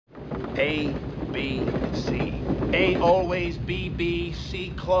A, B, C. A always B, B,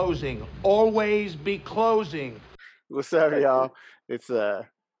 C closing. Always be closing. What's up, y'all? What's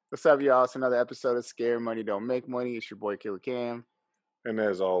up, y'all? It's another episode of Scare Money Don't Make Money. It's your boy Killer Cam. And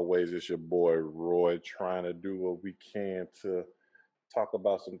as always, it's your boy Roy trying to do what we can to talk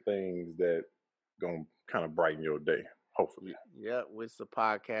about some things that gonna kind of brighten your day, hopefully. Yeah, with the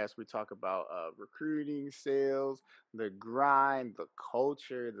podcast, we talk about recruiting, sales, the grind, the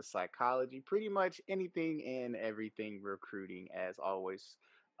culture, the psychology, pretty much anything and everything recruiting, as always.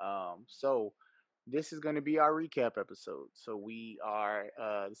 So this is going to be our recap episode. So we are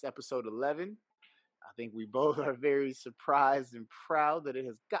this episode 11. I think we both are very surprised and proud that it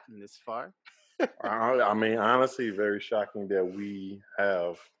has gotten this far. I mean, honestly, very shocking that we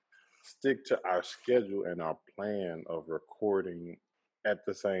have stick to our schedule and our plan of recording at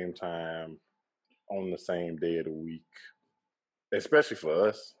the same time on the same day of the week, especially for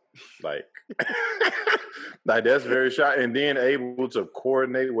us. Like, like that's very shocking. And then able to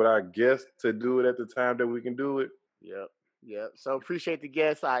coordinate with our guests to do it at the time that we can do it. Yep. So appreciate the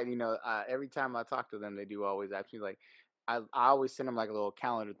guests. Every time I talk to them, they do always ask me like, I always send them like a little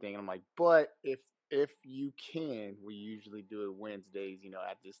calendar thing. And I'm like, but if you can, we usually do it Wednesdays,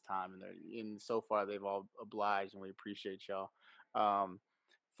 at this time. And so far they've all obliged, and we appreciate y'all.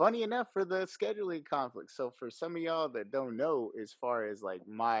 Funny enough, for the scheduling conflict. So for some of y'all that don't know, as far as like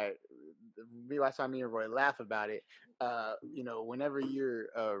that's why me and Roy laugh about it. Whenever you're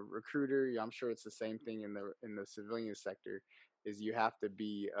a recruiter, I'm sure it's the same thing in the civilian sector, is you have to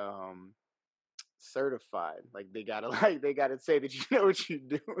be certified. Like they gotta say that you know what you're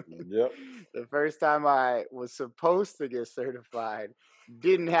doing. Yep. The first time I was supposed to get certified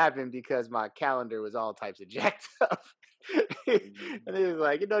didn't happen because my calendar was all types of jacked up. And it was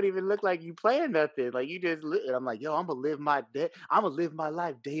like, it don't even look like you playing nothing. Like you just and I'm like, yo, I'm gonna live my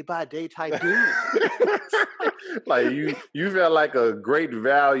life day by day type dude. Like you felt like a great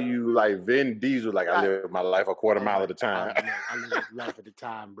value, like Vin Diesel. Like I live my life a quarter mile at a time. I live life at a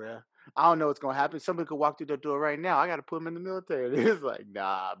time, bro. I don't know what's gonna happen. Somebody could walk through the door right now. I gotta put him in the military. It's like,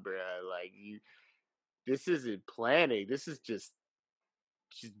 nah, bro. Like this isn't planning. This is just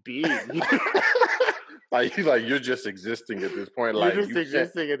being. Like you're just existing at this point. You're like just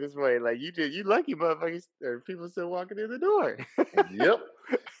existing at this point. Like you lucky motherfuckers, or people still walking in the door. Yep.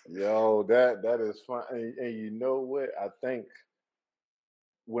 Yo, that is fun. And you know what? I think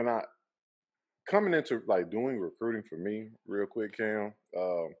when I coming into like doing recruiting for me, real quick, Cam,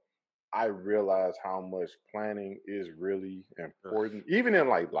 I realized how much planning is really important, even in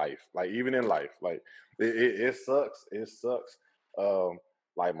life. Like it sucks. It sucks.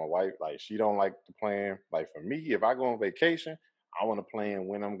 Like my wife, like she don't like to plan. Like for me, if I go on vacation, I want to plan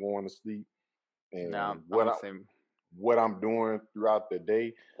when I'm going to sleep and what I'm doing throughout the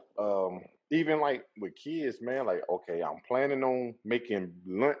day. Even like with kids, man, like, okay, I'm planning on making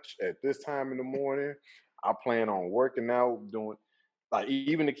lunch at this time in the morning. I plan on working out, doing like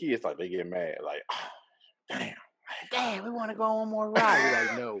even the kids, like they get mad, like, oh, damn, we want to go on one more ride. We're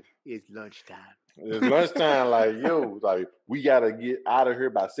like, no, it's lunchtime. It's lunchtime, like, yo, like we gotta get out of here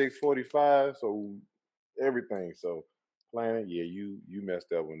by 6:45. So everything. So planning, yeah, you messed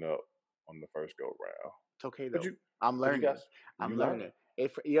that one up on the first go round. It's okay though. I'm learning. I'm learning.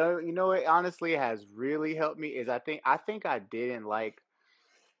 If you know what honestly has really helped me is I think I didn't like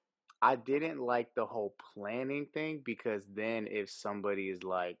the whole planning thing, because then if somebody is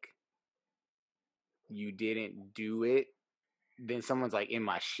like, you didn't do it, then someone's like in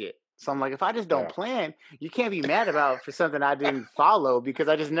my shit. So I'm like, if I just don't plan, you can't be mad about for something I didn't follow because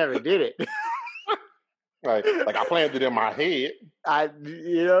I just never did it. Like I planned it in my head. And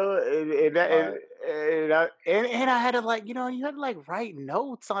I had to like, you had to like write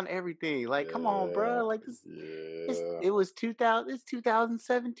notes on everything. Like, come on, bro. Like this, it was 2000. It's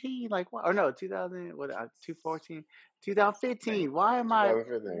 2017. Like, what? Or no, 2000. What? 2014, 2015. Why am I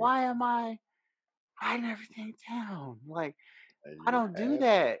writing everything down? Like, I don't do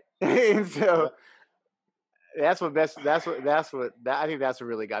that. And so I think that's what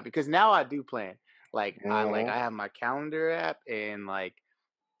really got me, because now I do plan. Like I have my calendar app, and like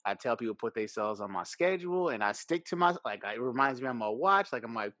I tell people put themselves on my schedule, and I stick to my, like, it reminds me on my watch. Like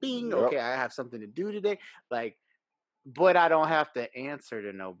I'm like, bing, okay, I have something to do today. Like, but I don't have to answer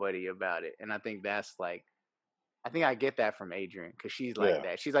to nobody about it. And I think that's like, I think I get that from Adrian, because she's like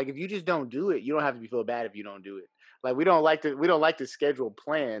that. She's like, if you just don't do it, you don't have to feel bad if you don't do it. Like we don't like to schedule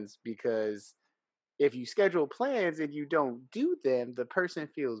plans, because if you schedule plans and you don't do them, the person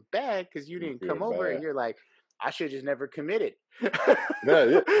feels bad because you didn't come over, and you're like, I should have just never committed.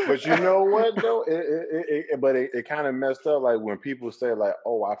 Yeah, but you know what though? It kind of messed up. Like when people say like,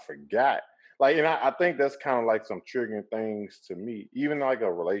 "Oh, I forgot." Like, and I think that's kind of like some triggering things to me. Even like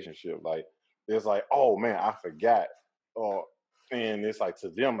a relationship, like it's like, "Oh man, I forgot," or and it's like to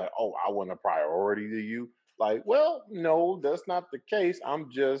them like, "Oh, I wasn't a priority to you." Like, well, no, that's not the case. I'm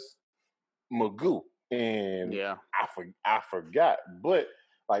just Magoo, and Yeah. I forgot. But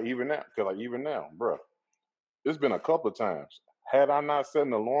like even now, bro, it's been a couple of times. Had I not set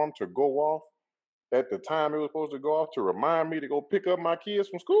an alarm to go off at the time it was supposed to go off to remind me to go pick up my kids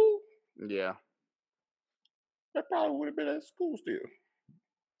from school, Yeah. I probably would have been at school still.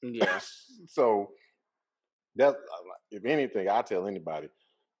 Yeah. So that, if anything, I tell anybody,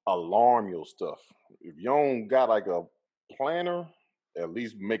 alarm your stuff. If you don't got like a planner, at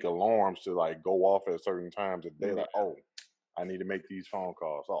least make alarms to like go off at certain times of the day. Yeah. Like, oh, I need to make these phone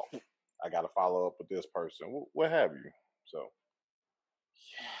calls. Oh, I got to follow up with this person. What have you? So,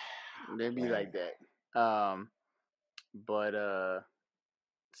 They be man. like that. But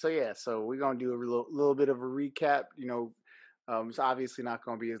so yeah, so we're gonna do a little bit of a recap. It's obviously not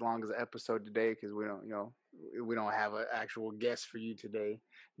gonna be as long as an episode today because we don't have an actual guest for you today,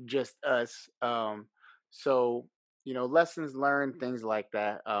 just us. So lessons learned, things like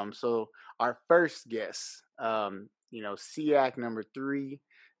that. So our first guest, SEAC number 3,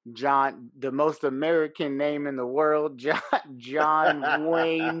 John, the most American name in the world, John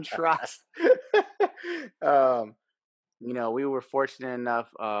Wayne Trust. um, we were fortunate enough,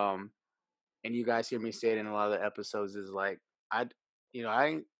 and you guys hear me say it in a lot of the episodes, is like I,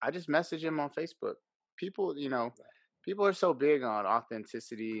 I just message him on Facebook. People, people are so big on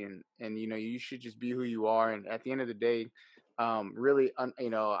authenticity, and you should just be who you are. And at the end of the day, really, I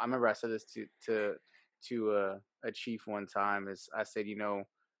remember I said this to a chief one time. Is I said,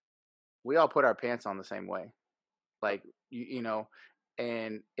 we all put our pants on the same way. Like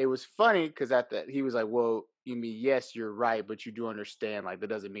and it was funny because at that he was like, "Well, you mean yes, you're right, but you do understand like that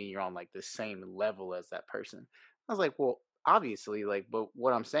doesn't mean you're on like the same level as that person." I was like, "Well, obviously, like, but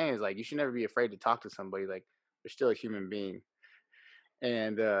what I'm saying is like you should never be afraid to talk to somebody. Like they're still a human being."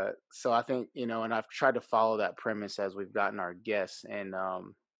 And so I think and I've tried to follow that premise as we've gotten our guests, and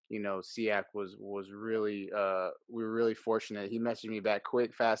SEAC was really we were really fortunate. He messaged me back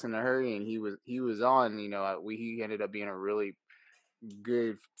quick, fast, in a hurry, and he was on. He ended up being a really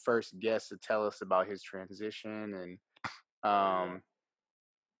good first guest to tell us about his transition and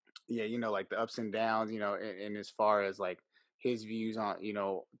like the ups and downs, and as far as like his views on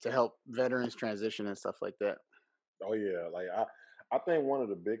to help veterans transition and stuff like that. Oh yeah, like I think one of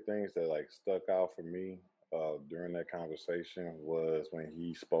the big things that like stuck out for me during that conversation was when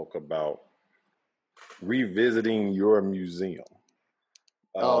he spoke about revisiting your museum.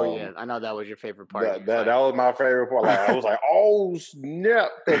 Oh yeah, I know that was your favorite part. That was my favorite part. Like I was like, oh snap,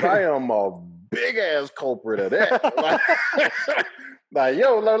 because I am a big ass culprit of that. Like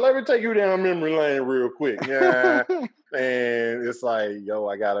yo, let me take you down memory lane real quick. Yeah, and it's like yo,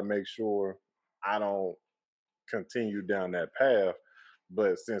 I got to make sure I don't continue down that path.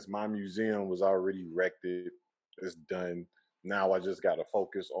 But since my museum was already erected, it's done. Now I just got to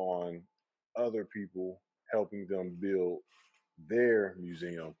focus on other people, helping them build their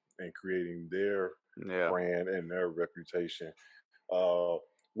museum and creating their brand and their reputation,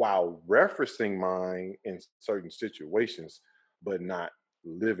 while referencing mine in certain situations, but not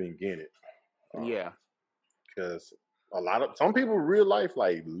living in it. Because some people real life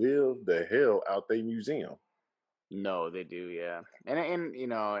like live the hell out their museum. No, they do, yeah. And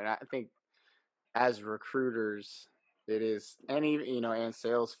and I think as recruiters, it is, and even and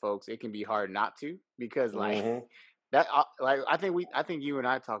sales folks, it can be hard not to, because like that, like I think you and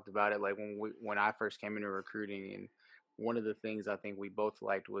I talked about it like when I first came into recruiting, and one of the things I think we both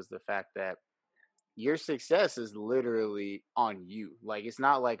liked was the fact that your success is literally on you. Like it's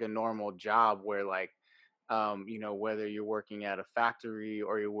not like a normal job where like whether you're working at a factory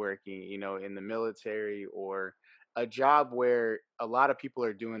or you're working, in the military, or a job where a lot of people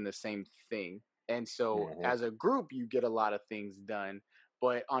are doing the same thing. And so as a group, you get a lot of things done.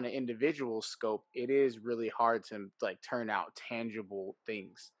 But on an individual scope, it is really hard to like turn out tangible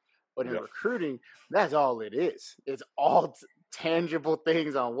things. But in recruiting, that's all it is. It's all tangible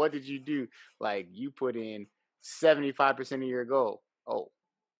things on what did you do. Like you put in 75% of your goal. Oh,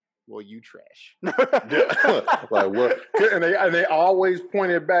 well, you trash. Like what? And they always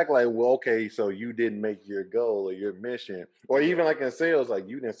point it back like, well, okay, so you didn't make your goal or your mission, or even like in sales, like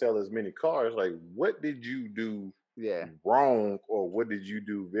you didn't sell as many cars. Like, what did you do wrong, or what did you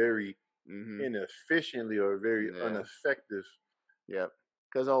do very inefficiently or very ineffective? Yep.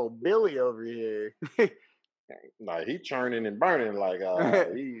 Because old Billy over here, Like he churning and burning. Like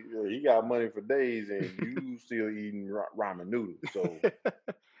he got money for days, and you still eating ramen noodles. So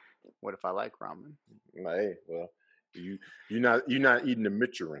what if I like ramen? like, hey, well, you're not eating the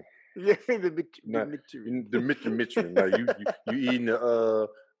Michelin. Yeah, the Michelin. Like you eating the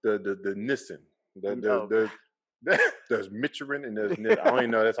Nissan. There's Michelin and there's Nissan. I don't even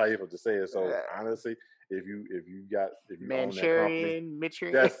know that's how you're supposed to say it. So honestly, if you own that company,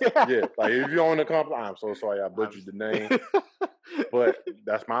 Michelin. that's like if you own the company, I'm so sorry I butchered the name. But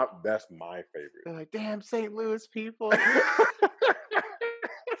that's my favorite. They're like, damn St. Louis people.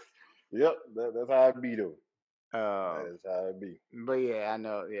 Yep, that's how it be though. That's how it be. But yeah, I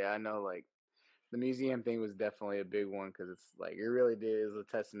know. Like the museum thing was definitely a big one because it's like it really did is a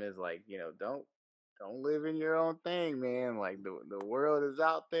testament. Is like don't live in your own thing, man. Like the world is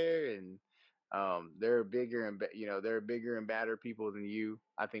out there, and there are bigger and there are bigger and badder people than you.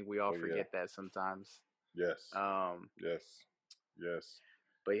 I think we all forget that sometimes. Yes. Yes.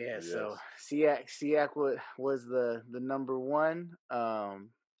 But yeah, so SEAC was the number one.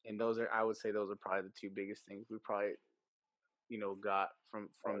 And I would say those are probably the two biggest things we probably got from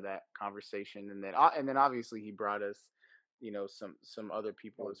that conversation. And then obviously he brought us some other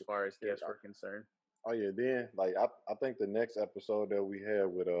people as far as guests were concerned. Oh yeah, then like I think the next episode that we had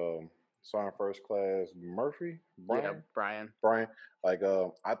with Sergeant First Class Murphy, Brian. Like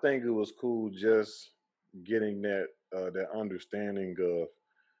I think it was cool just getting that understanding of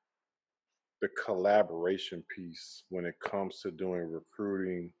the collaboration piece when it comes to doing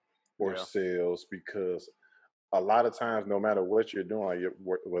recruiting or sales, because a lot of times, no matter what you're doing,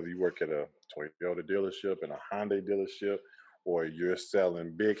 whether you work at a Toyota dealership and a Hyundai dealership, or you're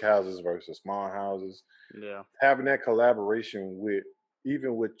selling big houses versus small houses, having that collaboration with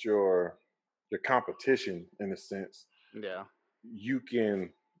your competition, in a sense, you can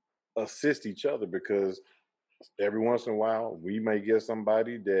assist each other, because every once in a while we may get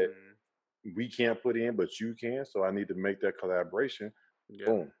somebody that we can't put in, but you can. So I need to make that collaboration.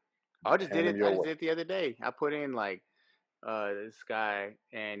 Boom. I just did it the other day. I put in like this guy,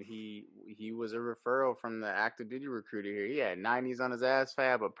 and he was a referral from the active duty recruiter here. He had 90s on his ass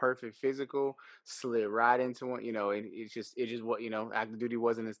fab, a perfect physical, slid right into one, and it's just what, active duty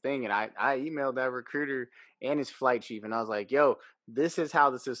wasn't his thing. And I emailed that recruiter and his flight chief, and I was like, yo, this is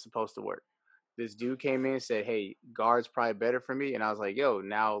how this is supposed to work. This dude came in and said, hey, guard's probably better for me. And I was like, yo,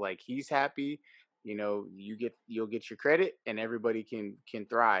 now like he's happy, you'll get your credit, and everybody can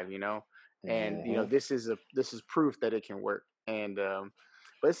thrive, and this is proof that it can work. And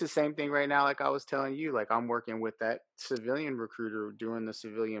but it's the same thing right now. Like I was telling you, like I'm working with that civilian recruiter doing the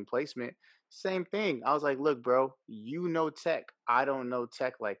civilian placement. Same thing. I was like, look, bro, tech. I don't know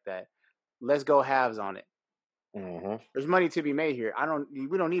tech like that. Let's go halves on it. There's money to be made here.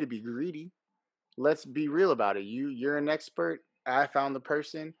 We don't need to be greedy. Let's be real about it. You're an expert. I found the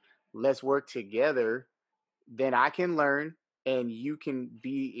person. Let's work together. Then I can learn, and you can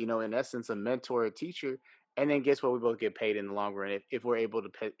be, in essence, a mentor, a teacher. And then guess what? We both get paid in the long run if we're able to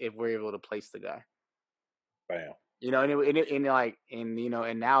place the guy. Bam.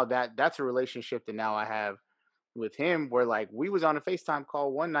 And now that's a relationship that now I have with him, where like we was on a FaceTime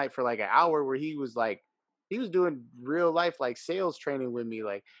call one night for like an hour, where he was doing real life like sales training with me.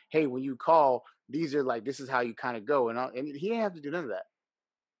 Like, hey, when you call, this is how you kind of go, and he didn't have to do none of that.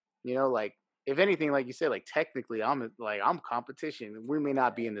 Like if anything, like you said, like technically I'm competition. We may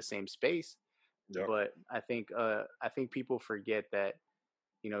not be in the same space, but I think people forget that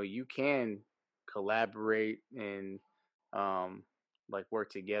you can collaborate and like work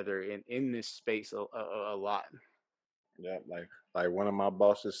together in this space a lot. Yeah, like one of my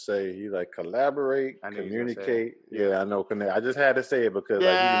bosses say, he like collaborate, communicate. Yeah, I know. Connect. I just had to say it because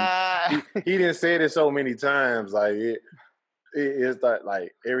like he didn't say it so many times. Like it's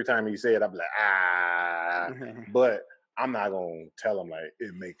like every time he said it, I'm like but I'm not gonna tell him like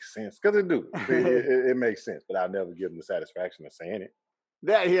it makes sense, because it do. It makes sense, but I'll never give him the satisfaction of saying it.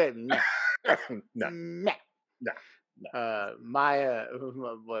 My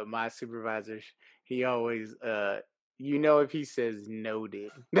supervisor, he always if he says noted,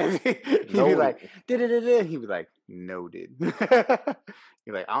 he'd be like he'd be like noted.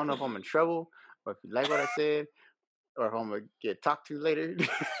 He's like, I don't know if I'm in trouble, or if you like what I said, or if I'm gonna get talked to later.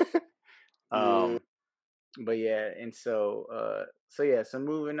 But yeah, and so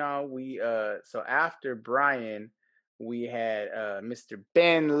moving on, we so after Brian, we had Mr.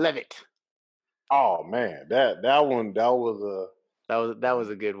 Ben Levitt. Oh man, that was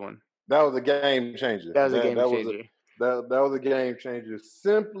a good one. That was a game changer. That was a game changer. That was a game changer,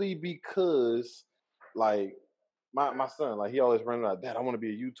 simply because like my son, like he always running out, Dad, I want to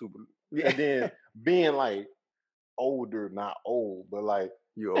be a YouTuber. And then being like older, not old, but like,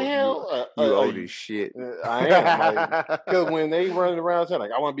 You the old, hell, you old as shit. I am like, because when they running around saying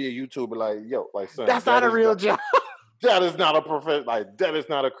like, I want to be a YouTuber, like, yo, like, son, That's not a real job. That is not a profession. Like, that is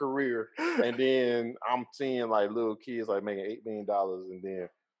not a career. And then I'm seeing like little kids like making $8 million, and then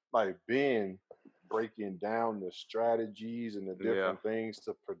like Ben breaking down the strategies and the different things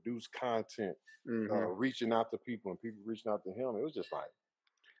to produce content, reaching out to people and people reaching out to him. It was just like,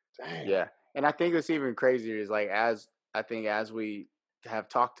 damn. Yeah, and I think what's even crazier is like as we have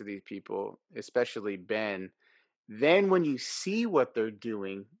talked to these people, especially Ben, then when you see what they're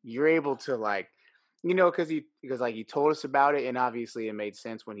doing, you're able to like, because he told us about it, and obviously it made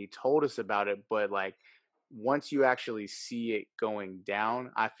sense when he told us about it, but like once you actually see it going down,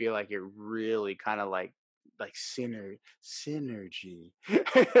 I feel like it really kind of like synergy.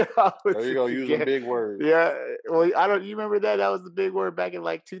 There you go, using big words. Yeah, well, you remember that? That was the big word back in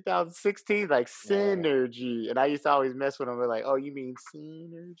like 2016, like synergy. And I used to always mess with them. We're like, oh, you mean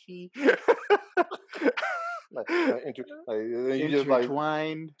synergy? You just like,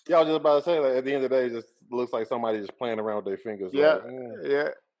 intertwined. yeah, I was just about to say, like, at the end of the day, it just looks like somebody just playing around with their fingers. Yeah, Like, yeah.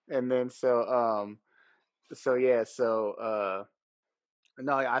 And then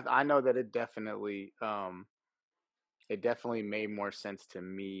no, I know that it definitely made more sense to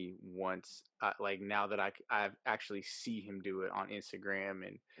me once, like now that I actually see him do it on Instagram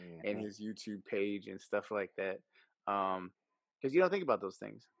and his YouTube page and stuff like that. Because you don't think about those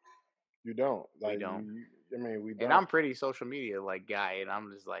things. You don't. Like, we don't. I mean, we don't. And I'm pretty social media like guy, and I'm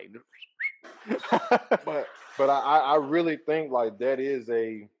just like. but I really think like that is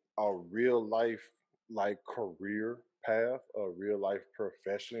a real life like career path, a real life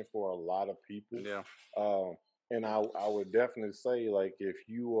profession for a lot of people. Yeah. And I would definitely say like if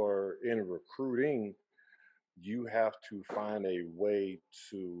you are in recruiting, you have to find a way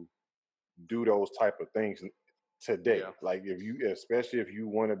to do those type of things today. Yeah. Like especially if you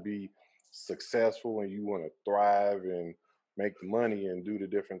want to be successful and you want to thrive and make money and do the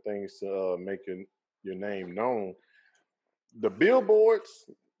different things to make your name known. The billboards,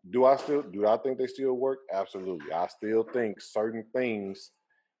 do I think they still work? Absolutely. I still think certain things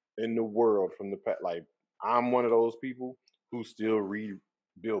in the world from the past, like I'm one of those people who still read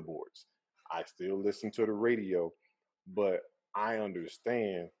billboards. I still listen to the radio, but I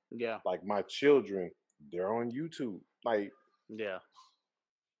understand. Yeah. Like my children, they're on YouTube. Like, yeah.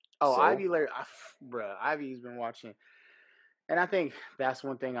 Oh, so? Ivy, bruh, Ivy's been watching, and I think that's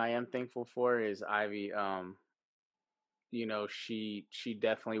one thing I am thankful for is Ivy. She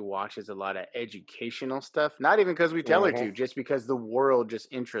definitely watches a lot of educational stuff. Not even because we tell her to, just because the world just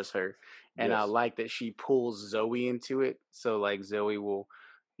interests her. And I like that she pulls Zoe into it. So like Zoe will,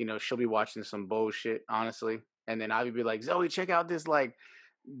 she'll be watching some bullshit, honestly. And then Ivy be like, Zoe, check out this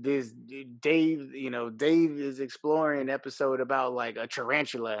Dave, Dave is exploring an episode about like a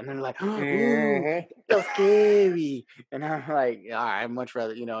tarantula, and they're like, ooh, so scary. And I'm like, all right, I'd much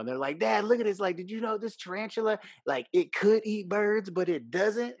rather, and they're like, Dad, look at this. Like, did you know this tarantula, like it could eat birds, but it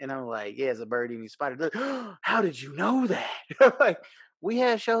doesn't? And I'm like, yeah, it's a bird eating spider. Like, how did you know that? Like, we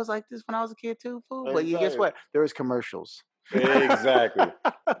had shows like this when I was a kid too, fool. But guess what? There was commercials. Exactly.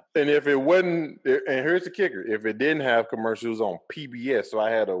 And if it wasn't, and here's the kicker, if it didn't have commercials on PBS, so I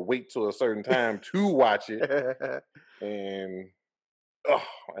had to wait till a certain time to watch it. And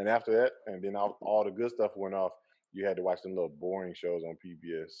after that, and then all the good stuff went off, you had to watch them little boring shows on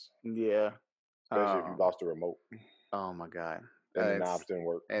PBS. Yeah. Especially if you lost the remote. Oh my God. And the knobs didn't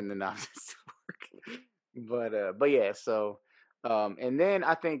work. But yeah, so and then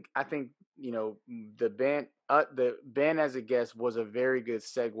I think the Ben as a guest was a very good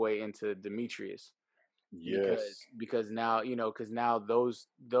segue into Demetrius. Yes. Because now both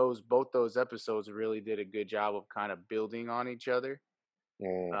those episodes really did a good job of kind of building on each other.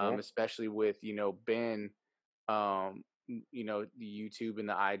 Especially with Ben, the YouTube and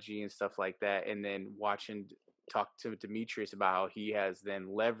the IG and stuff like that, and then talk to Demetrius about how he has then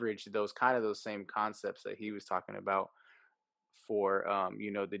leveraged those same concepts that he was talking about for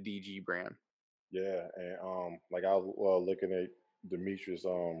the DG brand. Yeah, and like I was looking at Demetrius'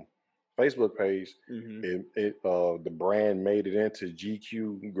 Facebook page, the brand made it into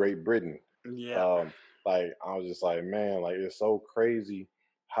GQ Great Britain. Yeah. Like I was just like, man, like it's so crazy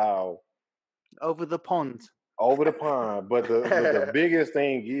how over the pond. But the biggest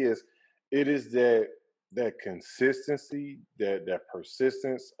thing is it is that consistency, that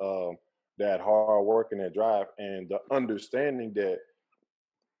persistence, that hard work and that drive, and the understanding that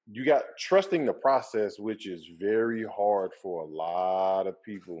you got trusting the process, which is very hard for a lot of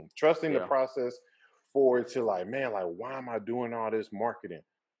people. Trusting the process for it to like, man, like, why am I doing all this marketing?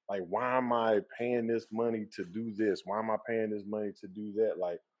 Like, why am I paying this money to do this? Why am I paying this money to do that?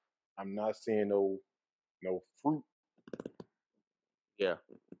 Like, I'm not seeing no fruit, Yeah.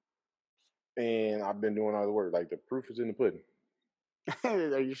 and I've been doing all the work. Like, the proof is in the pudding.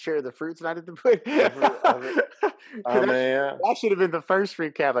 Are you sure the fruit's not in the pudding? Man, that should have been the first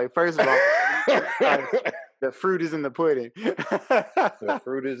recap. Like, first of all, the fruit is in the pudding. The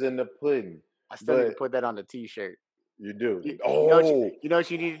fruit is in the pudding. I still need to put that on the T-shirt. You do. You know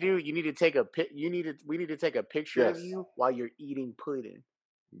what you need to do? You need to take a we need to take a picture of you while you're eating pudding.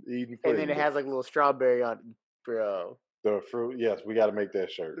 Eating pudding. And then it has like a little strawberry on it, bro. The fruit, yes, we got to make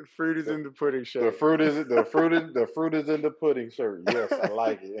that shirt. The fruit is in the pudding shirt. The fruit is in the pudding shirt. Yes, I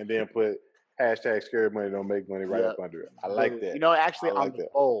like it. And then put hashtag scary money don't make money right up under it. I like that. You know, actually on the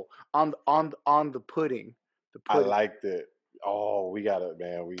bowl, on the pudding. The pudding. I like that. Oh, we gotta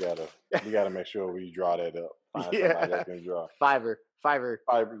make sure we draw that up. Find somebody that can draw. Fiverr.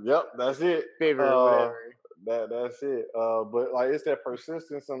 Yep, that's it. Whatever. That's it. But like, it's that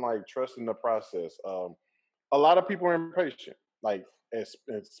persistence and like trusting the process. A lot of people are impatient, like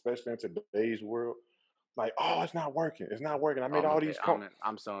especially in today's world. Like, oh, it's not working. It's not working. I made all these.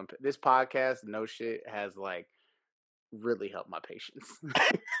 I'm so this podcast, no shit, has like really helped my patience.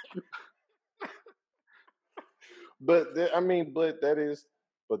 But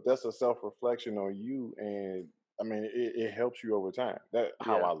that's a self-reflection on you, and I mean, it helps you over time. That's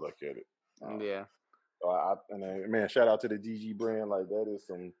how I look at it. Yeah. So man, shout out to the DG brand. Like, that is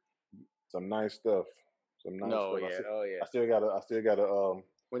some nice stuff. Some nice stuff. I still gotta.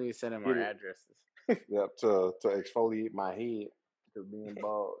 We need to send them our addresses. Yep, to exfoliate my head for being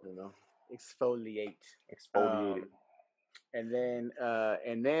bald. You know, exfoliate it.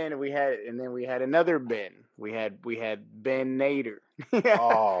 And then we had another Ben. We had Ben Nader.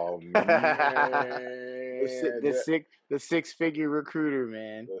 Oh man, the six-figure recruiter,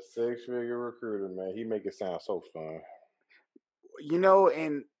 man. The six-figure recruiter, man. He make it sound so fun. You know,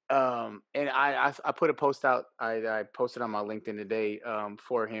 and I put a post out. I posted on my LinkedIn today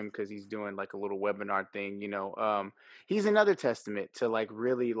for him because he's doing like a little webinar thing. You know, he's another testament to like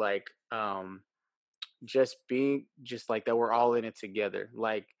really like just like that we're all in it together.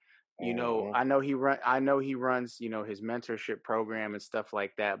 Like, you know, I know he runs, you know, his mentorship program and stuff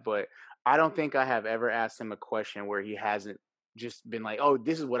like that, but I don't think I have ever asked him a question where he hasn't just been like, oh,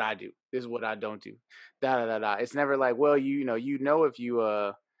 this is what I do, this is what I don't do, da da da da. It's never like, well, you know if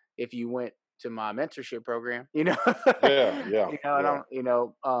you went to my mentorship program, you know. Yeah. You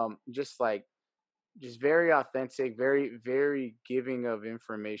know, just very authentic, very, very giving of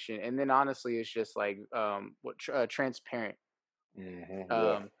information. And then honestly, it's just like, transparent.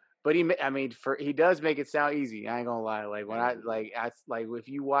 But he does make it sound easy. I ain't gonna lie. Like when if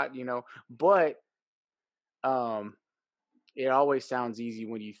you watch, you know, but, it always sounds easy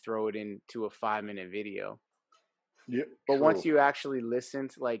when you throw it into a 5-minute video. Yeah. But once you actually listen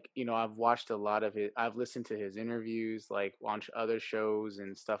to, like, you know, I've watched a lot of it. I've listened to his interviews, like on other shows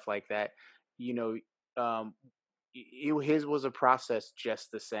and stuff like that. You know, his was a process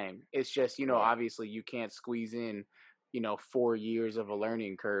just the same. It's just, you know, obviously you can't squeeze in, you know, 4 years of a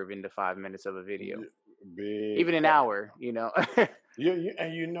learning curve into 5 minutes of a video, even an hour, you know.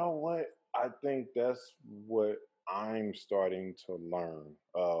 And you know what? I think that's what I'm starting to learn.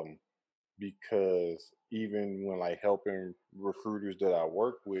 Because even when like helping recruiters that I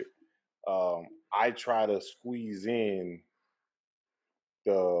work with, I try to squeeze in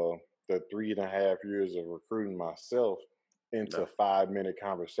the 3.5 years of recruiting myself into 5-minute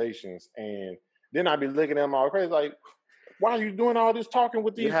conversations, and then I'd be looking at them all crazy, like, why are you doing all this talking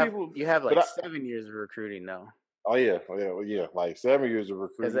with these people? You have like 7 years of recruiting though. Oh yeah, like 7 years of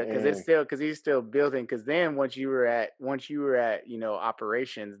recruiting. Because he's still building. Because then once you were at you know,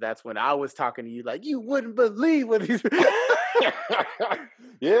 operations, that's when I was talking to you like you wouldn't believe what he's.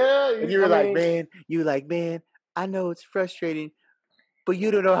 Yeah, and you were like, man, I know it's frustrating, but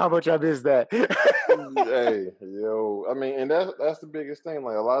you don't know how much I miss that. Hey, yo, I mean, and that's the biggest thing.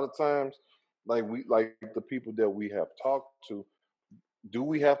 Like a lot of times, like the people that we have talked to, do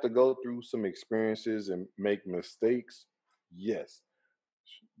we have to go through some experiences and make mistakes? Yes.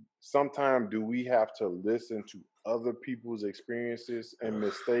 Sometimes do we have to listen to other people's experiences and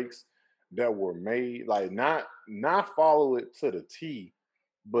mistakes that were made? Like not follow it to the T,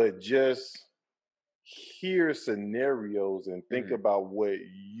 but just hear scenarios and think about what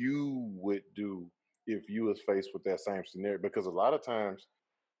you would do if you was faced with that same scenario. Because a lot of times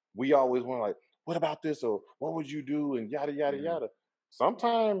we always want like, what about this? Or what would you do? And yada, yada, yada.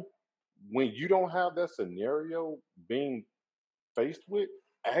 Sometimes when you don't have that scenario being faced with,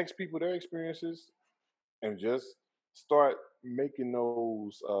 ask people their experiences and just start making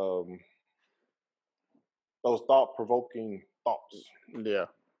those thought provoking thoughts Yeah.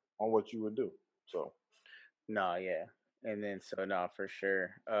 on what you would do. So No, yeah. And then so no, for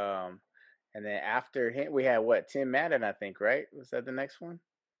sure. And then after him, we had what, Tim Madden, I think, right? Was that the next one?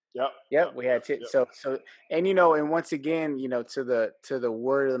 yep, Yep, yep, we yep, had yep. so and and once again, to the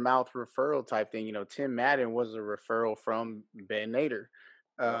word of the mouth referral type thing, Tim Madden was a referral from Ben Nader.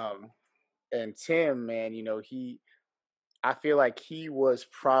 Yep. And Tim, man, I feel like he was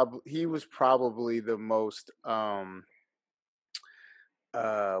probably the most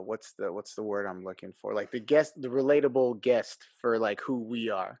what's the word I'm looking for? Like the relatable guest for like who we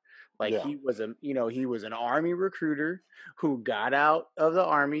are. Like Yeah. he was an army recruiter who got out of the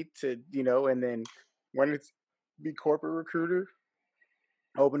army to, and then wanted to be corporate recruiter,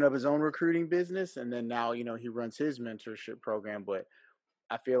 opened up his own recruiting business, and then now, he runs his mentorship program. But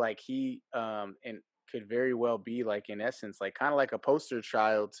I feel like he and could very well be like, in essence, like kind of like a poster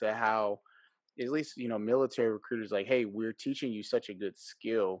child to how at least, military recruiters like, hey, we're teaching you such a good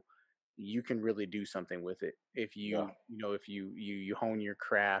skill, you can really do something with it if Yeah. if you hone your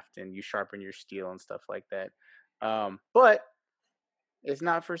craft and you sharpen your steel and stuff like that. But it's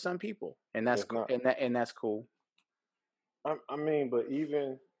not for some people, and that's It's not. and that's cool. I mean, but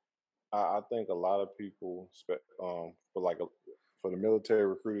even I think a lot of people, for for the military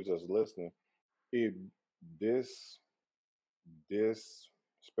recruiters that's listening, if this this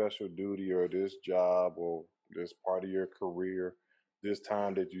special duty or this job or this part of your career, this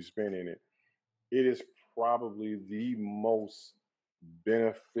time that you spend in it, it is probably the most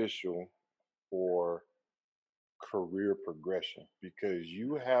beneficial for career progression because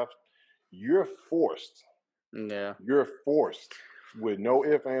you're forced Yeah. you're forced with no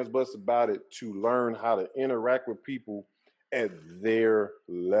ifs ands buts about it to learn how to interact with people at their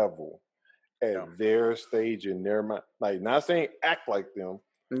level, Yeah. at their stage in their mind. Like, not saying act like them,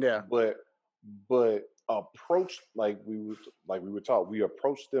 Yeah. but approach like we were taught. We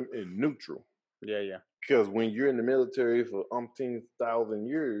approach them in neutral Yeah. Yeah. because when you're in the military for umpteen thousand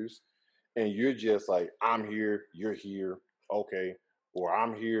years, and you're just like, I'm here, you're here, okay, or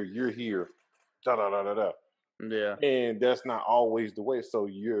I'm here, you're here, da da da da da, Yeah. and that's not always the way. So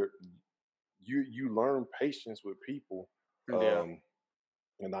you learn patience with people, Yeah.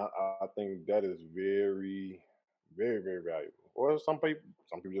 and I think that is very, very, very valuable. Or some people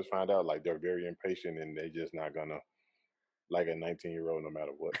just find out like they're very impatient and they just not gonna like a 19-year-old no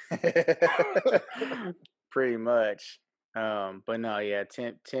matter what. Pretty much. But no, yeah,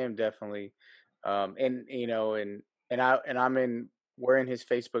 Tim definitely. And I'm in we're in his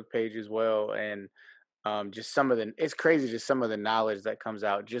Facebook page as well, and just some of the it's crazy just some of the knowledge that comes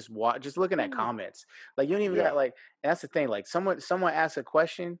out just looking at comments. Like you don't even Yeah, got like that's the thing. Like someone asks a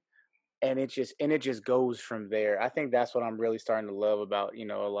question and it just goes from there. I think that's what I'm really starting to love about, a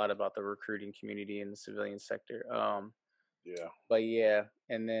lot about the recruiting community in the civilian sector. yeah. But yeah,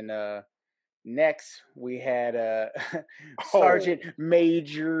 and then next we had Oh Sergeant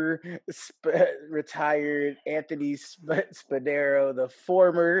Major retired Anthony Spadero, the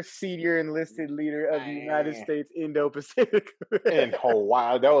former senior enlisted leader of the United man. States Indo-Pacific. In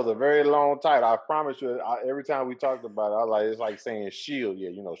Hawaii, that was a very long title. I promise you. Every time we talked about it, I like it's like saying SHIELD. Yeah,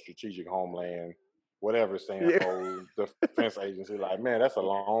 Strategic Homeland, whatever, saying Yeah. whole defense agency. Like, man, that's a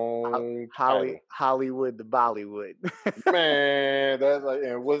long title. Hollywood the Bollywood. Man, that's like,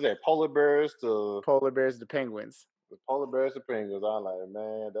 and what's that? Polar bears to Polar bears to penguins. the polar bears to penguins. I'm like,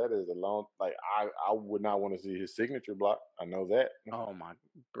 man, that is a long. Like, I would not want to see his signature block. I know that Oh my,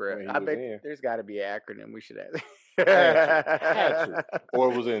 bro! when he I was bet in. there's got to be an acronym. We should Had to, have.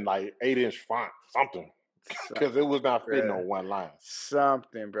 or it was in like 8-inch font, something, because it was not fitting Bruh. on one line.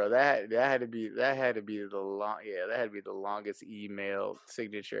 Something, bro. That had to be that had to be the longest email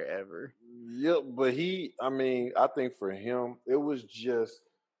signature ever. Yep, but I mean, I think for him, it was just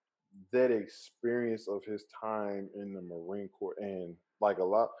that experience of his time in the Marine Corps, and like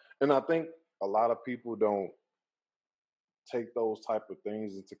and I think a lot of people don't take those type of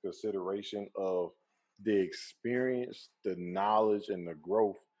things into consideration of the experience, the knowledge, and the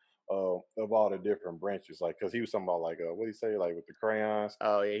growth of all the different branches. Like, because he was talking about like, what do you say, like with the crayons,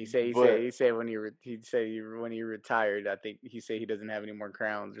 Oh yeah, but he said when when he retired, I think he said he doesn't have any more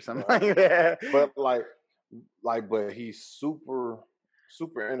crowns or something right, like that. but but he's super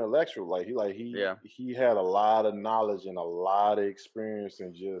intellectual. Like Yeah, he had a lot of knowledge and a lot of experience,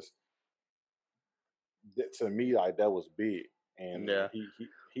 and just to me, like, that was big. And yeah,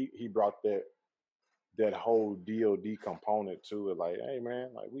 he brought that whole DOD component to it. Like, hey man,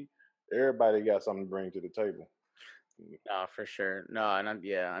 like, everybody got something to bring to the table. No, for sure. No, and I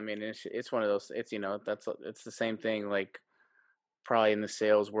mean, it's one of those. It's it's the same thing. Like probably in the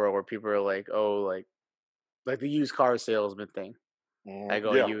sales world where people are like, oh, like the used car salesman thing. Like,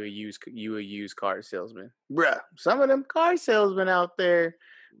 oh, Yeah. you a used car salesman, bruh. Some of them car salesmen out there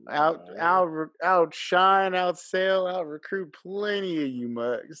outshine, outsell, out recruit plenty of you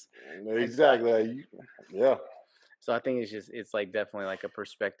mugs. Exactly. Yeah. So I think it's like definitely like a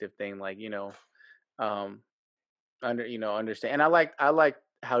perspective thing. Like um, understand. And I like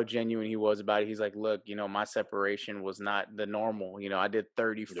how genuine he was about it. He's like, look, my separation was not the normal. I did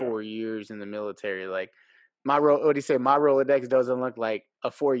 34 years in the military. Like my what do you say? My Rolodex doesn't look like a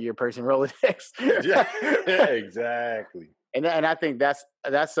 4-year person Rolodex. Yeah. Exactly. And I think that's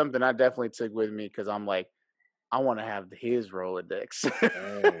something I definitely took with me because I'm like, I want to have his Rolodex.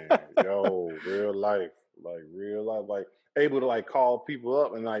 Man, yo, real life, like able to like call people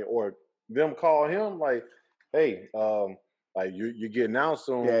up and like, or them call him like, hey, like you're getting out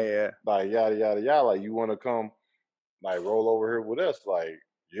soon, Yeah. like yada yada yada, like you want to come like roll over here with us, like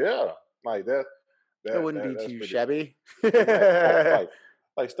yeah, like It wouldn't be that's too pretty shabby. exact.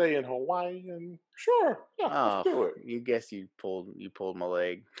 Oh, like stay in Hawaii and sure, yeah, let's Oh, do it. you guess you pulled my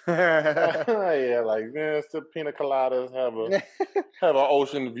leg. Yeah, like man, it's the pina coladas, have an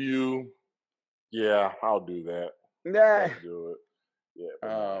ocean view. Yeah, I'll do that. Nah. Let's do it. Yeah, but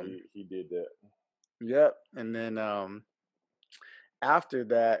no, he did that. Yep. And then after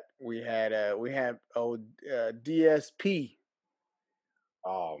that we had DSP.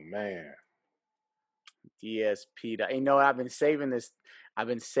 Oh man. DSP. I've been saving this. I've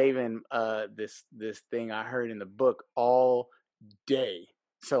been saving this thing I heard in the book all day,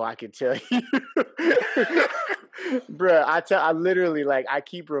 so I could tell you, bruh. I literally like I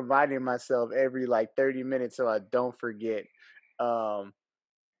keep reminding myself every like 30 minutes so I don't forget.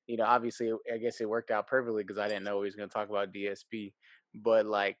 Obviously, I guess it worked out perfectly because I didn't know he was going to talk about DSP, but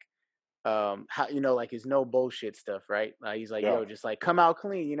like how like his no bullshit stuff, right? He's like, Yeah. yo, just like come out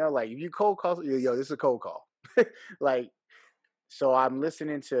clean, like if you cold call, yo, this is a cold call. Like, so I'm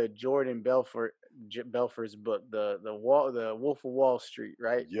listening to Jordan Belfort's book, the Wolf of Wall Street,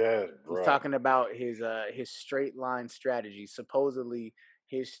 right? Yes, He's bro. talking about his straight line strategy. Supposedly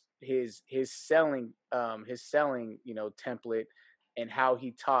his selling template and how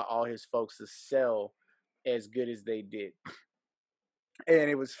he taught all his folks to sell as good as they did. And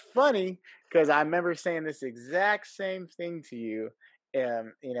it was funny because I remember saying this exact same thing to you.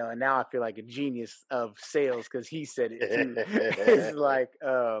 And now I feel like a genius of sales because he said it too. It's like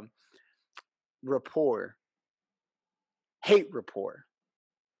rapport. Hate rapport.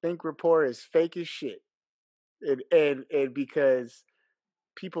 Think rapport is fake as shit. And because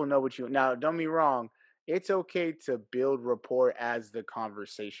people know what you now, don't be wrong, it's okay to build rapport as the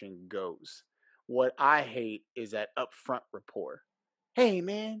conversation goes. What I hate is that upfront rapport. Hey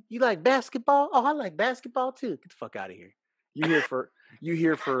man, you like basketball? Oh, I like basketball too. Get the fuck out of here. You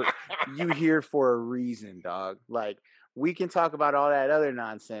here for a reason, dog. Like we can talk about all that other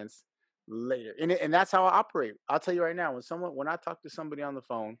nonsense later. And that's how I operate. I'll tell you right now, when I talk to somebody on the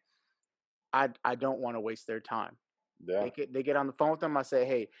phone, I don't want to waste their time. Yeah. They get on the phone with them. I say,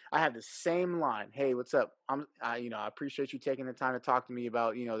 hey, I have the same line. Hey, what's up? I appreciate you taking the time to talk to me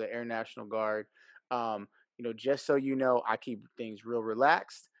about, the Air National Guard. Just so you know, I keep things real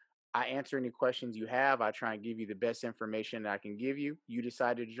relaxed. I answer any questions you have. I try and give you the best information that I can give you. You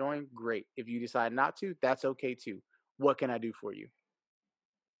decide to join, great. If you decide not to, that's okay too. What can I do for you?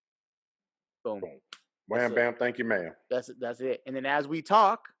 Boom. Boom. Wham bam, thank you, ma'am. That's it. And then as we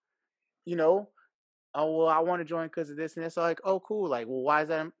talk, oh well, I want to join because of this and this. So like, oh cool. Like, well, why is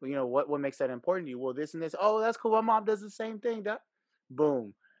that? What makes that important to you? Well, this and this. Oh, that's cool. My mom does the same thing.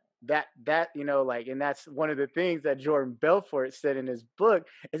 Boom. That like, and that's one of the things that Jordan Belfort said in his book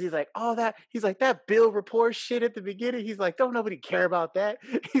is he's like, that bill report shit at the beginning. He's like, don't nobody care about that.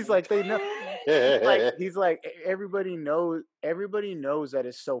 He's like, they know. he's like everybody knows that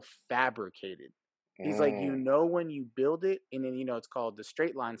it's so fabricated. He's like, when you build it, and then it's called the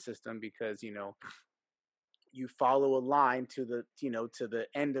straight line system because you follow a line to the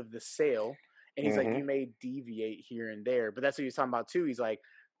end of the sale, and he's like, you may deviate here and there, but that's what he's talking about too. He's like,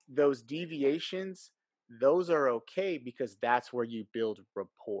 those deviations, those are okay because that's where you build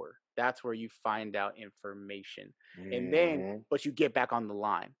rapport. That's where you find out information, and then but you get back on the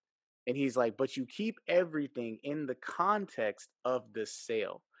line. And he's like, but you keep everything in the context of the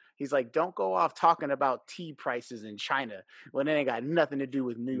sale. He's like, don't go off talking about tea prices in China when it ain't got nothing to do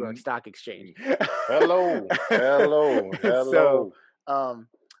with New York Stock Exchange. Hello. So,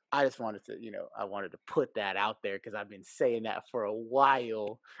 I just wanted to, I wanted to put that out there because I've been saying that for a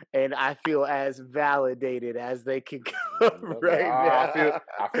while, and I feel as validated as they can come right now.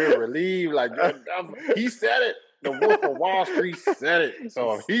 I feel relieved. Like he said it. The Wolf of Wall Street said it.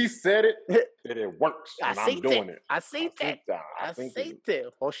 So if he said it, then it works, and I'm doing it. I see it. I think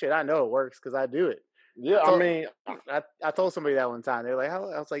it. Oh shit, I know it works because I do it. Yeah, I told somebody that one time. They're like, "How?"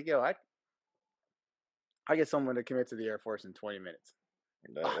 I was like, "Yo, I get someone to commit to the Air Force in 20 minutes."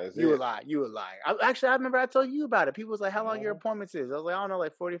 You would lie. I remember I told you about it. People was like, "How long your appointments is?" I was like, "I don't know,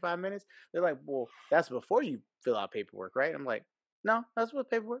 like 45 minutes." They're like, "Well, that's before you fill out paperwork, right?" I'm like, "No, that's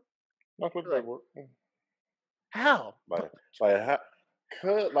what paperwork." That's what paperwork. How? I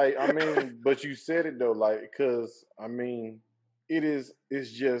mean, but you said it though, like, cause I mean, it's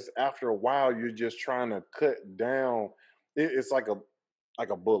just after a while you're just trying to cut down. It's like a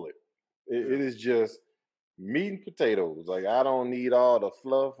bullet. It is just meat and potatoes. Like I don't need all the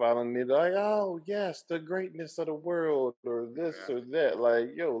fluff. I don't need like, oh yes, the greatness of the world or this or that.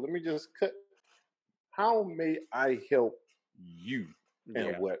 Like, yo, let me just cut. How may I help you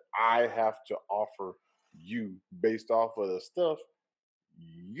and what I have to offer you based off of the stuff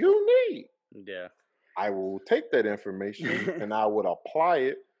you need? Yeah. I will take that information and I would apply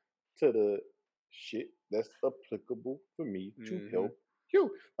it to the shit that's applicable for me to help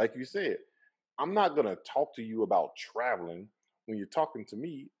you. Like you said, I'm not going to talk to you about traveling when you're talking to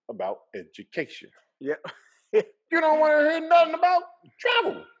me about education. Yeah. You don't want to hear nothing about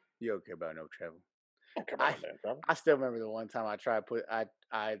travel. You don't care about no travel. Travel. I still remember the one time I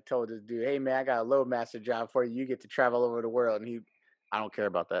told this dude, "Hey man, I got a loadmaster job for you. You get to travel over the world." And I don't care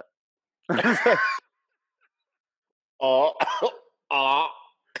about that.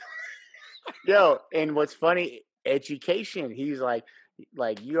 Yo, and what's funny, education. He's like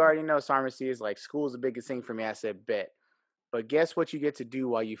you already know, pharmacy is like school's the biggest thing for me. I said, bet. But guess what you get to do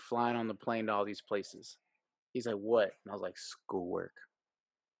while you flying on the plane to all these places? He's like, what? And I was like, schoolwork.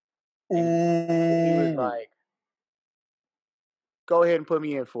 And he was like, go ahead and put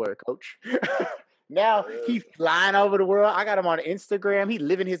me in for it, coach. Now he's flying over the world. I got him on Instagram. He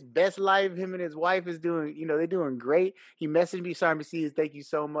living his best life. Him and his wife is doing, they're doing great. He messaged me, sorry, Mercedes, thank you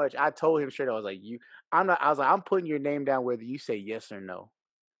so much. I told him straight, I was like, I'm putting your name down whether you say yes or no.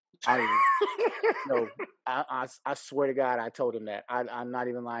 No, I swear to God, I told him that. I'm not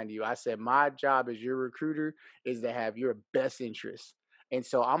even lying to you. I said, my job as your recruiter is to have your best interests. And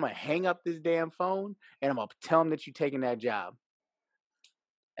so I'm going to hang up this damn phone and I'm going to tell him that you're taking that job.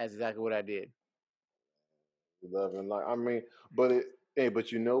 That's exactly what I did. But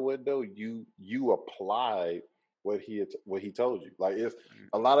you know what though, you applied what he told you. Like it's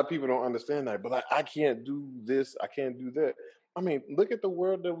a lot of people don't understand that. But I can't do this. I can't do that. I mean, look at the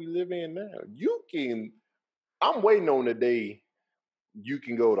world that we live in now. I'm waiting on the day you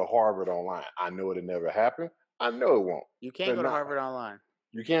can go to Harvard online. I know it'll never happen. I know it won't. You can't go to Harvard online.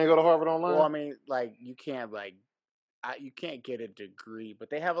 You can't go to Harvard online? Well, I mean, like you can't you can't get a degree, but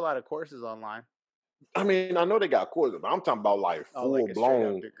they have a lot of courses online. I mean, I know they got courses, but I'm talking about like full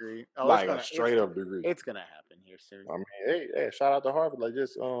blown degree. A straight up degree. It's gonna happen here soon. I mean, hey, shout out to Harvard. Like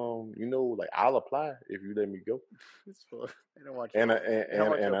just like I'll apply if you let me go. It's full. They don't want you. They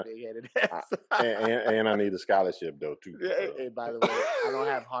don't want your big-headed ass. And I need a scholarship though too. And by the way, I don't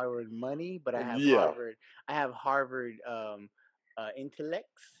have Harvard money, but I have Harvard. I have Harvard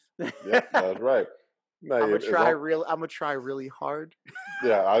intellects. Yeah, that's right. No, I'm gonna try really hard.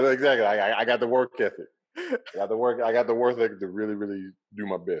 Yeah, exactly. I got the work ethic. I got the work ethic to really, really do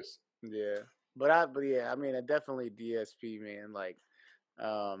my best. Yeah, but yeah, I mean, I definitely DSP, man. Like,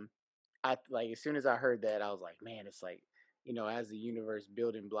 I like as soon as I heard that, I was like, man, it's like, as the universe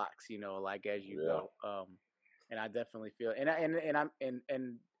building blocks, like as you go. And I definitely feel, and I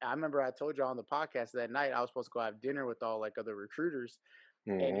remember I told y'all on the podcast that night I was supposed to go have dinner with all like other recruiters,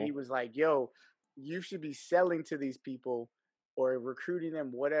 and he was like, yo, you should be selling to these people or recruiting them,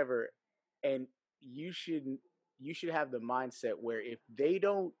 whatever, and you should have the mindset where if they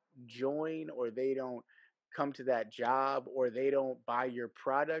don't join or they don't come to that job or they don't buy your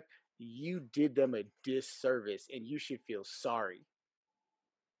product, you did them a disservice and you should feel sorry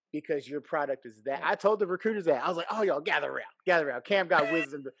because your product is that. I told the recruiters that. I was like, oh, y'all gather around. Cam got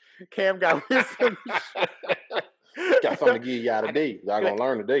wisdom. Got something to give y'all today. Y'all gonna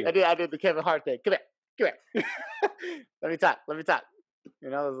learn today. I did the Kevin Hart thing. Come here. Let me talk.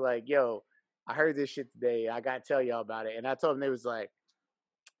 And I was like, yo, I heard this shit today. I gotta tell y'all about it. And I told them, they're like,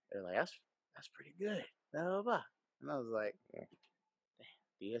 that's pretty good. Blah, blah, blah. And I was like,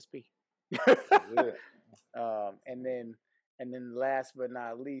 DSP. And then last but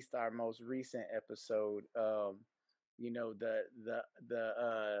not least, our most recent episode,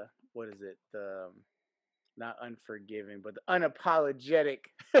 the what is it? The not unforgiving, but the unapologetic,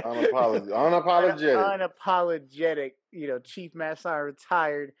 Unapologetic. unapologetic, Chief Master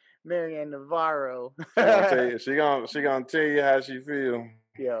retired Marianne Navarro. She gonna tell you. She gonna tell you how she feel.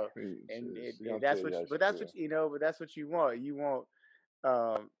 And that's what, but that's what but that's what you want. You want,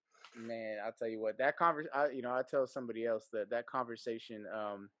 man. I'll tell you what. That I tell somebody else that conversation,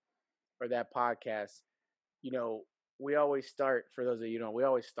 or that podcast, you know, we always start, for those of you we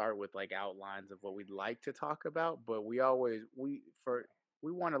always start with like outlines of what we'd like to talk about, but we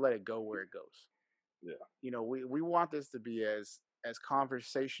want to let it go where it goes. Yeah. We want this to be as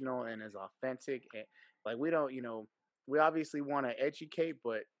conversational and as authentic, and like we don't, we obviously want to educate,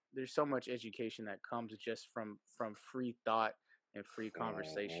 but there's so much education that comes just from free thought and free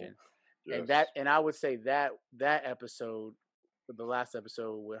conversation. Yes. And I would say that episode, the last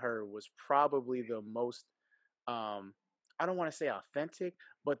episode with her, was probably the most, I don't want to say authentic,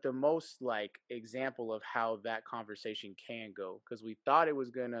 but the most like example of how that conversation can go, because we thought it was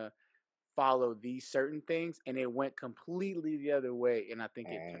gonna follow these certain things and it went completely the other way, and I think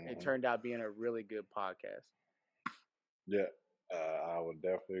it turned out being a really good podcast. Yeah, I would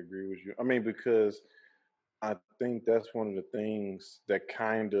definitely agree with you. I mean, because I think that's one of the things that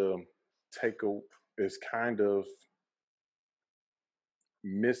kind of is kind of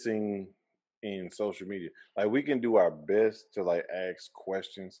missing in social media. Like, we can do our best to like ask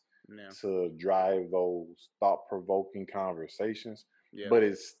questions to drive those thought-provoking conversations, but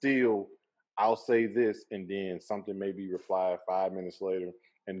it's still, I'll say this, and then something may be replied 5 minutes later,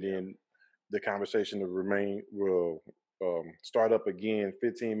 and then the conversation will start up again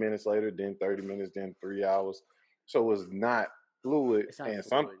 15 minutes later, then 30 minutes, then 3 hours. So it's not fluid, it's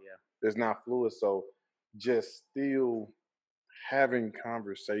not fluid. So just still having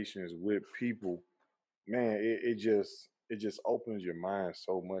conversations with people, man, it just opens your mind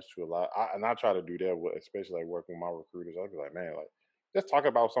so much to a lot. I try to do that with, especially like working with my recruiters. I'll be like, man, like, let's talk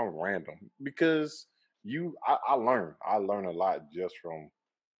about something random, because I learn a lot just from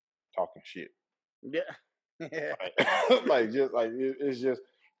talking shit. Yeah. It's just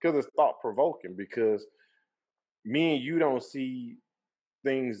because it's thought provoking, because me and you don't see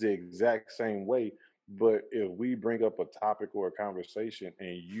things the exact same way. But if we bring up a topic or a conversation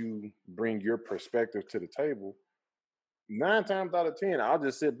and you bring your perspective to the table, 9 times out of 10, I'll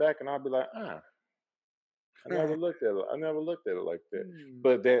just sit back and I'll be like, I never looked at it like that.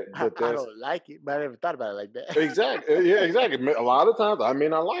 But I don't like it, but I never thought about it like that. Exactly. Yeah, exactly. A lot of times,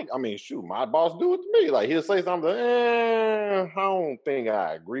 shoot, my boss do it to me. Like, he'll say something, I don't think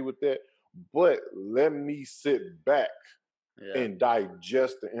I agree with that. But let me sit back and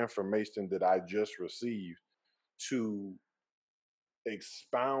digest the information that I just received to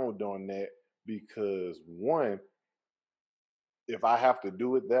expound on that. Because one, if I have to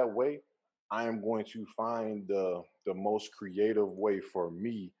do it that way, I am going to find the most creative way for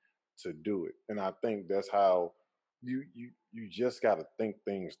me to do it. And I think that's how you just got to think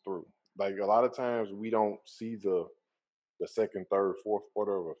things through. Like, a lot of times we don't see the second, third, fourth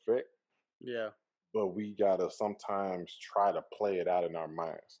order of effect. Yeah. But we gotta sometimes try to play it out in our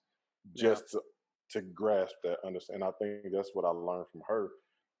minds just to grasp that, understand. I think that's what I learned from her.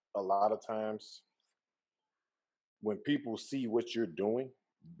 A lot of times when people see what you're doing,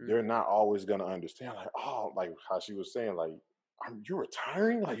 they're not always gonna understand. Like, oh, like how she was saying, like, you're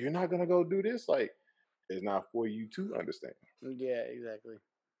retiring? Like, you're not gonna go do this? Like, it's not for you to understand. Yeah, exactly.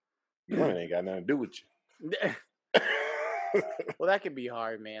 Money ain't got nothing to do with you. Well, that can be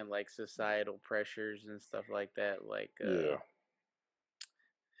hard, man. Like societal pressures and stuff like that. Like, just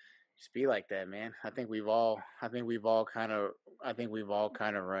be like that, man. I think we've all kind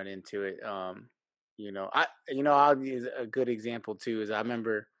of run into it. I'll use a good example too. Is I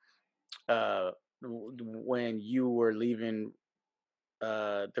remember, when you were leaving,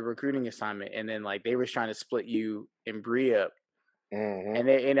 the recruiting assignment, and then like they were trying to split you and Bree up. And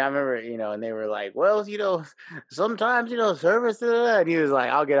I remember, and they were like, well, sometimes, service, and he was like,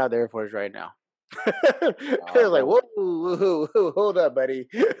 I'll get out of the Air Force right now. I was like, whoa, hold up, buddy.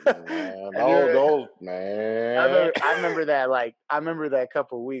 Man, those man. I remember that, like, that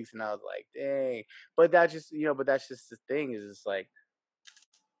couple of weeks, and I was like, dang. But that's just, the thing is, it's like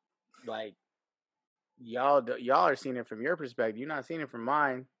y'all are seeing it from your perspective. You're not seeing it from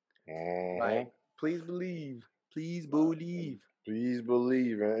mine. Like, please believe. Please believe. Please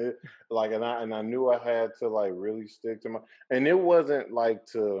believe. And I knew I had to like really stick to my, and it wasn't like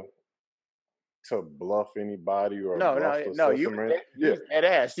to bluff anybody or bluff the system. You was dead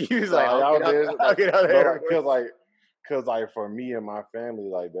ass. You was like, I'll get out there. Because like Cause like for me and my family,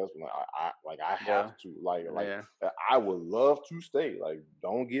 like that's when I have Yeah. to like Yeah. I would love to stay. Like,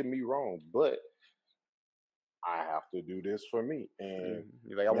 don't get me wrong, but I have to do this for me. And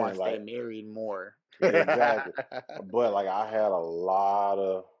You're like, I want man, to stay like married more. exactly. But like I had a lot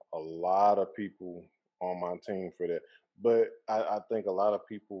of people on my team for that. But I think a lot of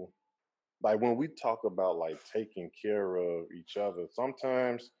people, like when we talk about like taking care of each other,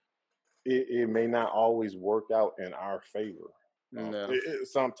 sometimes it may not always work out in our favor. No.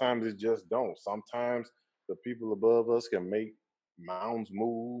 Sometimes it just don't. Sometimes the people above us can make mountains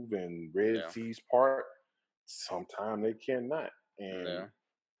move and red No. seas part. Sometimes they cannot. And No.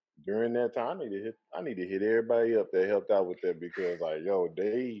 during that time, I need to hit everybody up that helped out with that because like yo,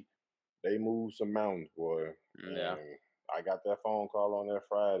 they moved some mountains, boy. Yeah. And I got that phone call on that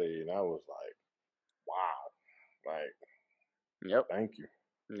Friday, and I was like, wow, like Yep. thank you.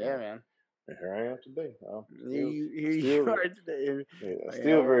 Yeah, And, man. and here I am today. I'm Here you still, are today. yeah, You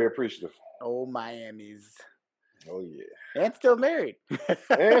still know, very appreciative. old Miami's. Oh yeah, And still married.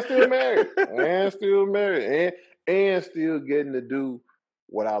 and still married, and still married, and still getting to do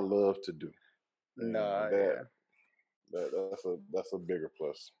what I love to do. No, And yeah. that's a bigger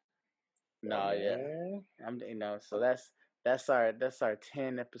plus. Yeah, No, yeah. man. So that's our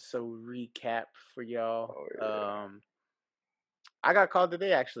 10 episode recap for y'all. Oh yeah. I got called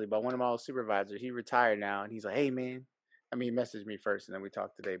today actually by one of my old supervisors. He retired now, and he's like, "Hey, man." I mean, he messaged me first, and then we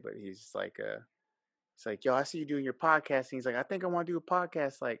talked today. But he's just like, it's like, "Yo, I see you doing your podcast." And he's like, "I think I want to do a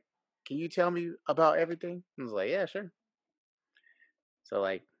podcast. Like, can you tell me about everything?" I was like, "Yeah, sure." So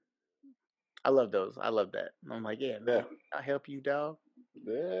like, I love those. I love that. And I'm like, "Yeah, Yeah, man, I'll help you, dog."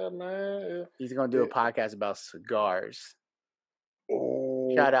 yeah, man. He's gonna do a podcast about cigars. Oh,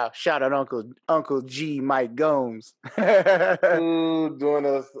 Shout out, Uncle G, Mike Gomes. ooh, doing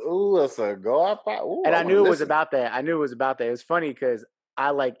a cigar pop. Ooh, And I I want to knew it was listen. about that. It was funny because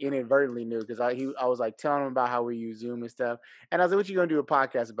I like inadvertently knew because I was like telling him about how we use Zoom and stuff. And I was like, "What you gonna do a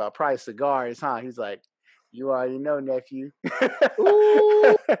podcast about? Probably cigars, huh?" He's like, "You already know, nephew."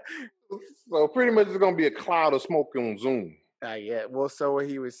 Ooh, so pretty much it's gonna be a cloud of smoke on Zoom. Yeah. Well, so what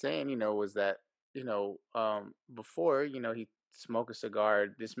he was saying, was that before he smoked a cigar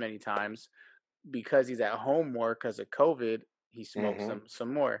this many times because he's at home more because of COVID. He smoked Mm-hmm.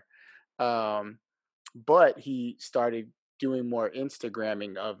 some more. Um, but he started doing more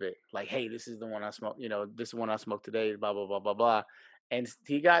Instagramming of it. Like, hey, this is the one I smoked. This is the one I smoked today. Blah blah blah blah blah. And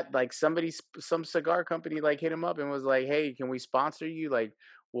he got like some cigar company like hit him up and was like, hey, can we sponsor you? Like,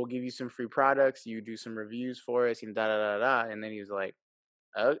 we'll give you some free products. You do some reviews for us and da da da da. And then he was like,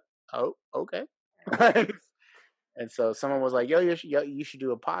 oh, okay. And so someone was like, yo, you should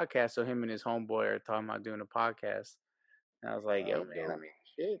do a podcast. So him and his homeboy are talking about doing a podcast. And I was like, yo, That's man, I dope. mean,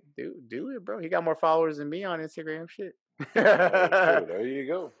 shit, do it, bro. He got more followers than me on Instagram. Shit. Hey, shoot, there you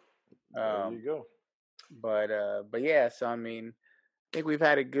go. There um, you go. but yeah. So I mean, I think we've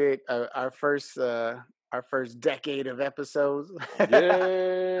had a good our first decade of episodes.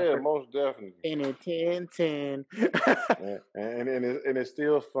 Yeah, most definitely. 10 and 10, 10. And it's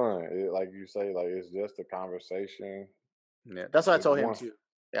still fun. Like you say, like it's just a conversation. Yeah, that's what I Just told him one. too.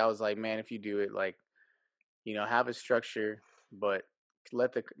 I was like, man, if you do it, like, have a structure, but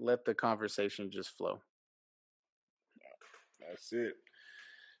let the conversation just flow. That's it.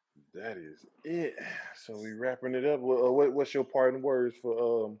 That is it. So we wrapping it up. What's your parting words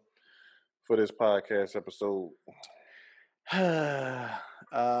for this podcast episode?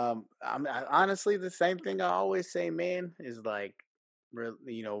 Honestly, the same thing I always say, man, is like,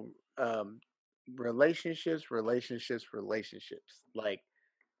 um, relationships. Like,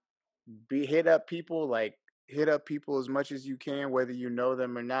 hit up people as much as you can, whether you know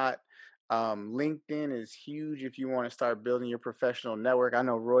them or not. LinkedIn is huge if you want to start building your professional network. I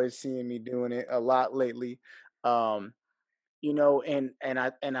know Roy's seeing me doing it a lot lately. Um, and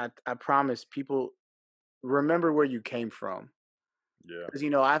I promise people remember where you came from. Yeah. Because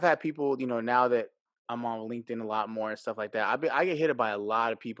I've had people, now that I'm on LinkedIn a lot more and stuff like that. I get hit up by a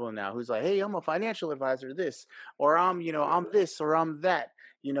lot of people now who's like, "Hey, I'm a financial advisor, this, or I'm this, or I'm that."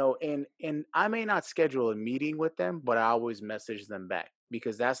 And I may not schedule a meeting with them, but I always message them back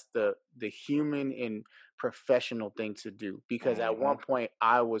because that's the human and professional thing to do. Because at Mm-hmm. one point,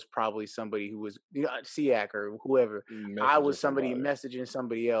 I was probably somebody who was, SEAC or whoever. I Messaging was somebody somebody. messaging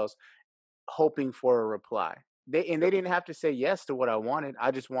somebody else hoping for a reply. They Yep. didn't have to say yes to what I wanted.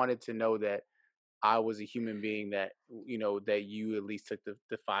 I just wanted to know that I was a human being that that you at least took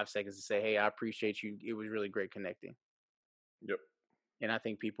the 5 seconds to say, "Hey, I appreciate you. It was really great connecting." Yep. And I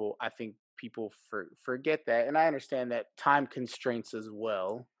think people forget that, and I understand that time constraints as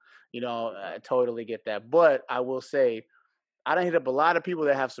well. I totally get that. But I will say, I done hit up a lot of people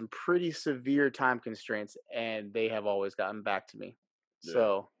that have some pretty severe time constraints, and they have always gotten back to me. Yeah.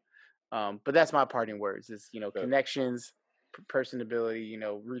 So, but that's my parting words. Is Yeah. connections, personability.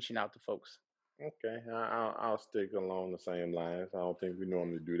 Reaching out to folks. Okay, I'll stick along the same lines. I don't think we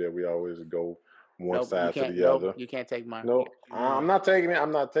normally do that. We always go one Nope, you side to can't. the Nope, other. you can't take mine. No, I'm not taking it.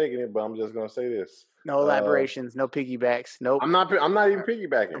 I'm not taking it. But I'm just gonna say this. No elaborations. No piggybacks. Nope. I'm not even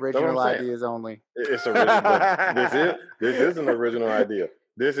piggybacking. That's what I'm Original saying. ideas only. It's original, but this is an original idea.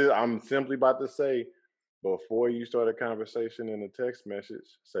 I'm simply about to say, before you start a conversation in a text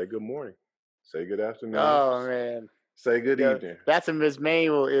message, say good morning, say good afternoon. Oh man, say good evening. That's a Miss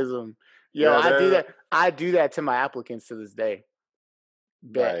Manual-ism. Yo, I do that. I do that to my applicants to this day.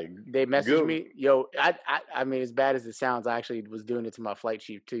 They message me. Yo, I mean, as bad as it sounds, I actually was doing it to my flight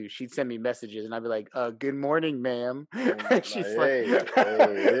chief too. She'd send me messages, and I'd be like, "Good morning, ma'am." She's hey,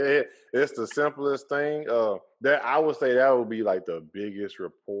 it's the simplest thing. That I would say that would be like the biggest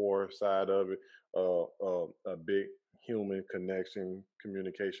rapport side of it. A big human connection,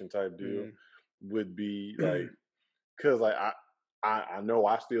 communication type deal would be like, because like I know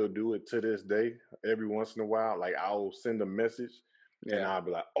I still do it to this day. Every once in a while, like I'll send a message. Yeah. And I'll be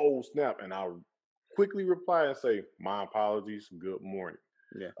like, "Oh snap!" And I'll quickly reply and say, "My apologies. Good morning."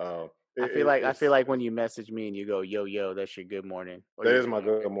 Yeah. I feel like when you message me and you go, "Yo, that's your good morning." That is my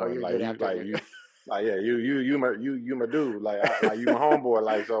good morning. Like you my dude. Like you my homeboy.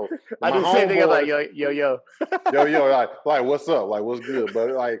 Like so. I do the same thing. I'm like, yo, yo, like what's up? Like what's good? But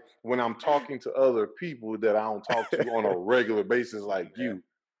like when I'm talking to other people that I don't talk to on a regular basis, like you.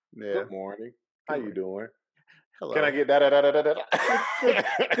 Yeah. Good morning. How you doing? Hello. Can I get that?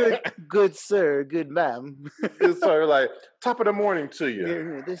 Good sir, good ma'am. Good sir, like top of the morning to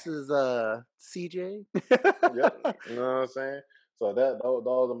you. This is CJ. Yep. You know what I'm saying? So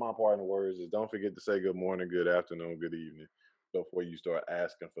those are my parting words. Is don't forget to say good morning, good afternoon, good evening before you start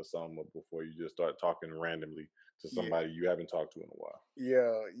asking for something, or before you just start talking randomly to somebody you haven't talked to in a while.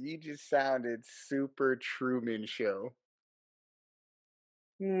 Yo, you just sounded super Truman Show.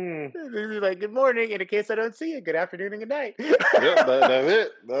 They're like, good morning. In case I don't see you, good afternoon and good night. Yep,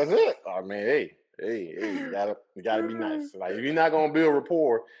 that's it. I mean, hey, you gotta be nice. Like if you're not gonna build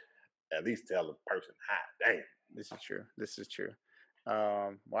rapport, at least tell the person hi. Damn. This is true.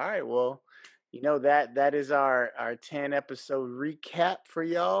 All right. Well, that is our 10 episode recap for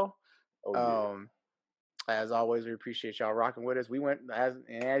y'all. Oh, yeah. As always, we appreciate y'all rocking with us. We went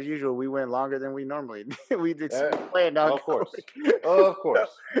as usual. We went longer than we normally we did. Planned on. Of course. Of course.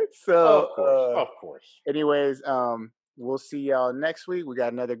 So of course. Anyways, we'll see y'all next week. We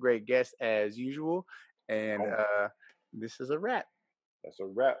got another great guest as usual, and this is a wrap. That's a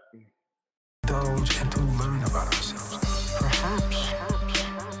wrap. Indulge and to learn about ourselves.